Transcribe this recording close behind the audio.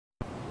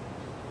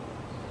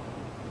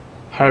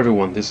Hi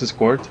everyone, this is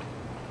Court.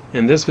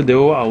 In this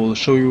video I will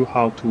show you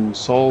how to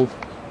solve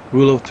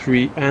rule of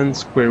 3 and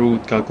square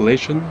root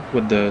calculation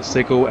with the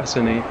Seiko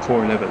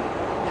SNA411.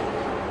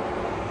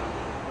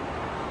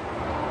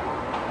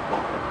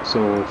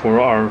 So for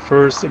our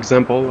first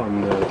example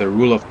on the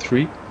rule of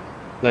 3,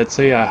 let's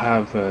say I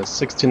have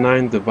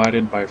 69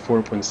 divided by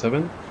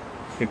 4.7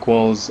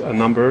 equals a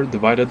number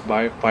divided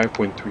by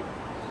 5.3.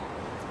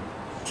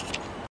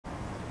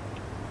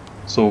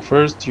 So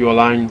first you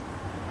align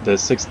the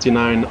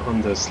 69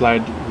 on the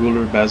slide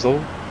ruler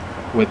bezel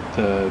with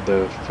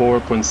the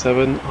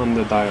 4.7 on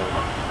the dial.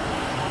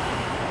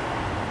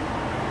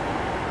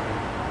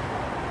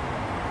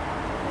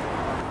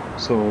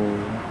 So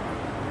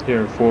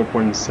here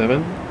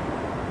 4.7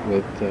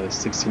 with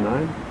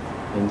 69,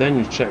 and then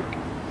you check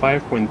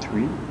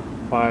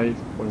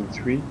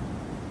 5.3,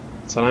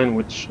 it's aligned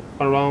with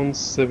around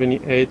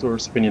 78 or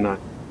 79.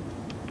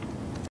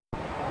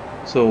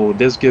 So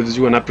this gives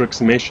you an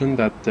approximation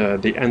that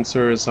the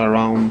answer is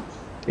around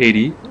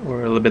 80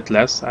 or a little bit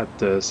less at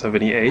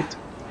 78.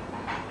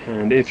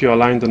 And if you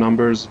align the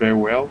numbers very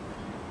well,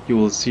 you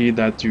will see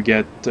that you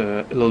get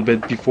a little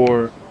bit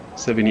before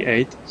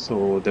 78.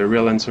 So the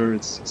real answer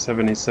is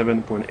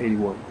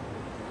 77.81.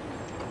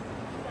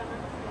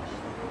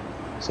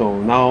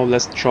 So now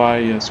let's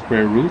try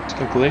square root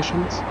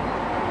calculations.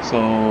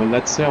 So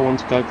let's say I want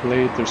to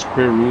calculate the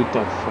square root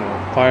of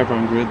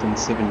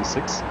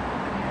 576.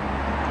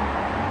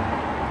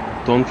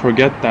 Don't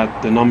forget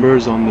that the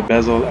numbers on the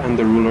bezel and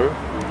the ruler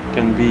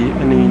can be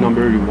any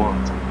number you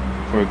want.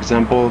 For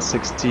example,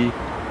 60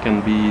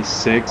 can be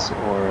 6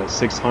 or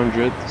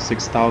 600,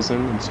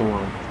 6000 and so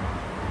on.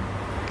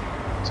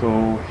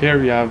 So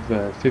here you have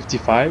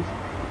 55,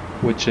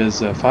 which is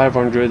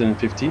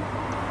 550.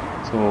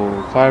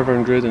 So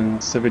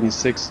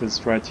 576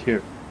 is right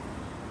here.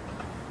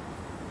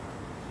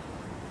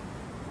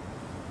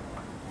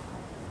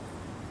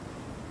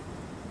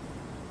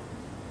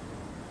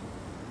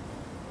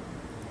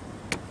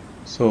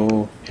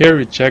 So here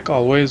we check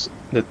always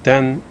the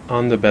 10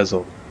 on the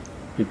bezel.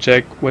 You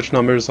check which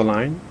number is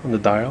aligned on the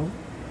dial,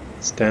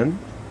 it's 10.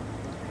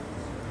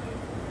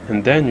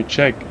 And then you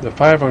check the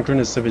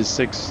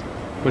 576,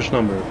 which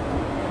number?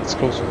 It's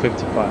close to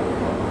 55.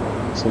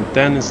 So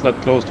 10 is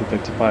not close to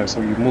 55,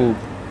 so you move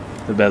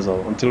the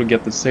bezel until you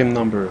get the same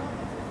number.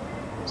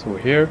 So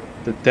here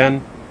the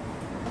 10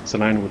 is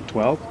aligned with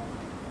 12.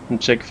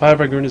 And check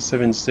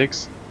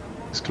 576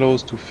 is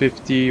close to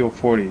 50 or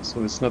 40,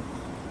 so it's not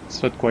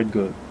quite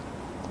good.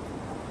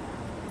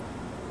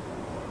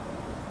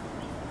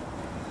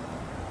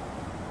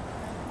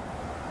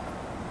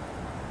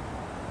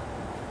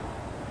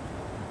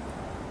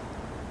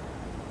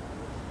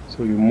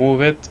 So you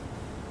move it.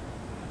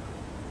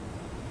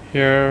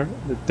 Here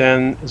the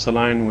 10 is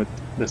aligned with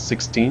the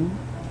 16.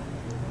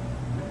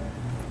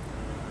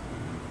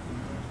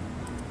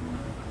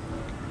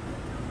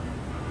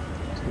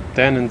 So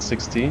 10 and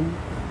 16.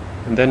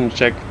 And then you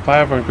check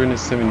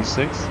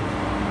 576.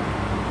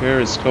 Here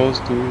is close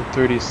to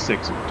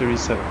 36,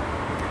 37.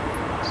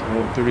 So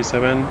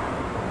 37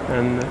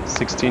 and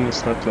 16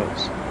 is not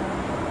close.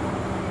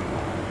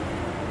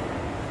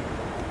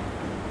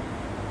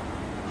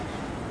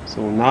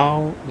 So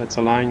now let's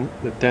align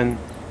the 10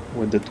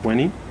 with the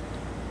 20.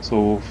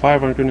 So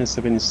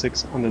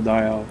 576 on the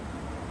dial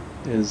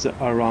is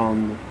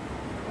around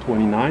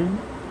 29.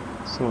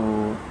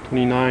 So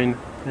 29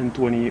 and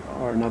 20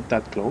 are not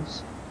that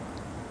close.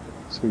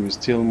 So you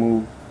still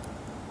move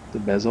the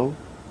bezel.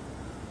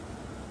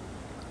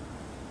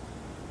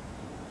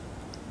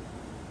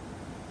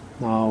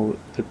 Now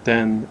the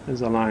 10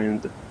 is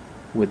aligned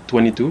with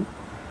 22.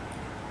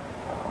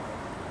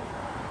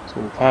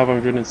 So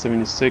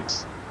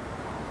 576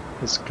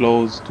 is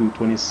close to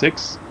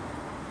 26.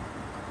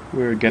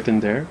 We're getting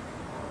there.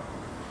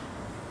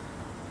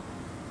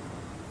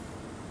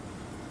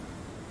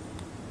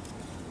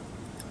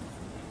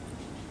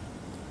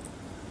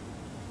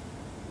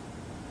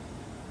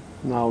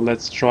 Now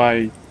let's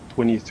try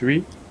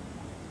 23.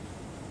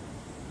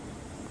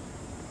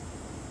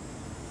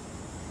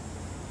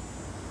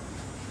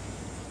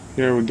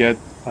 Here we get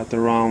at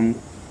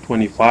around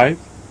 25.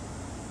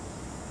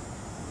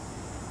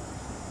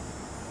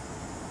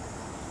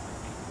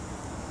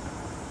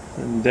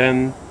 And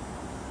then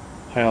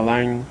I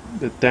align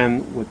the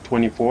 10 with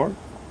 24.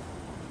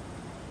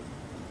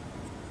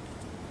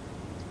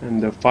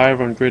 And the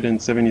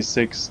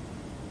 576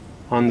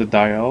 on the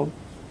dial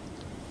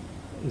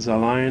is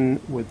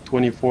aligned with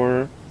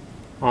 24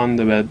 on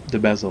the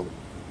bezel.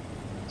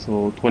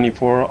 So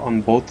 24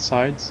 on both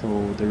sides,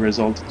 so the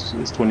result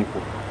is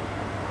 24.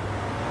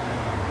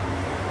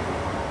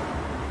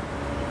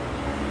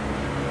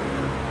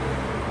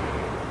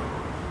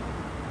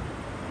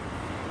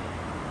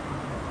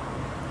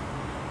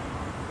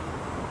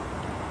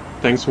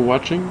 Thanks for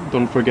watching.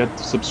 Don't forget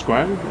to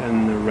subscribe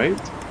and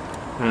rate,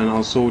 and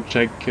also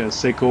check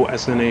Seiko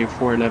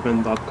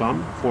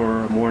SNA411.com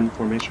for more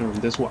information on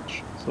this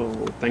watch. So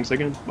thanks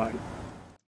again. Bye.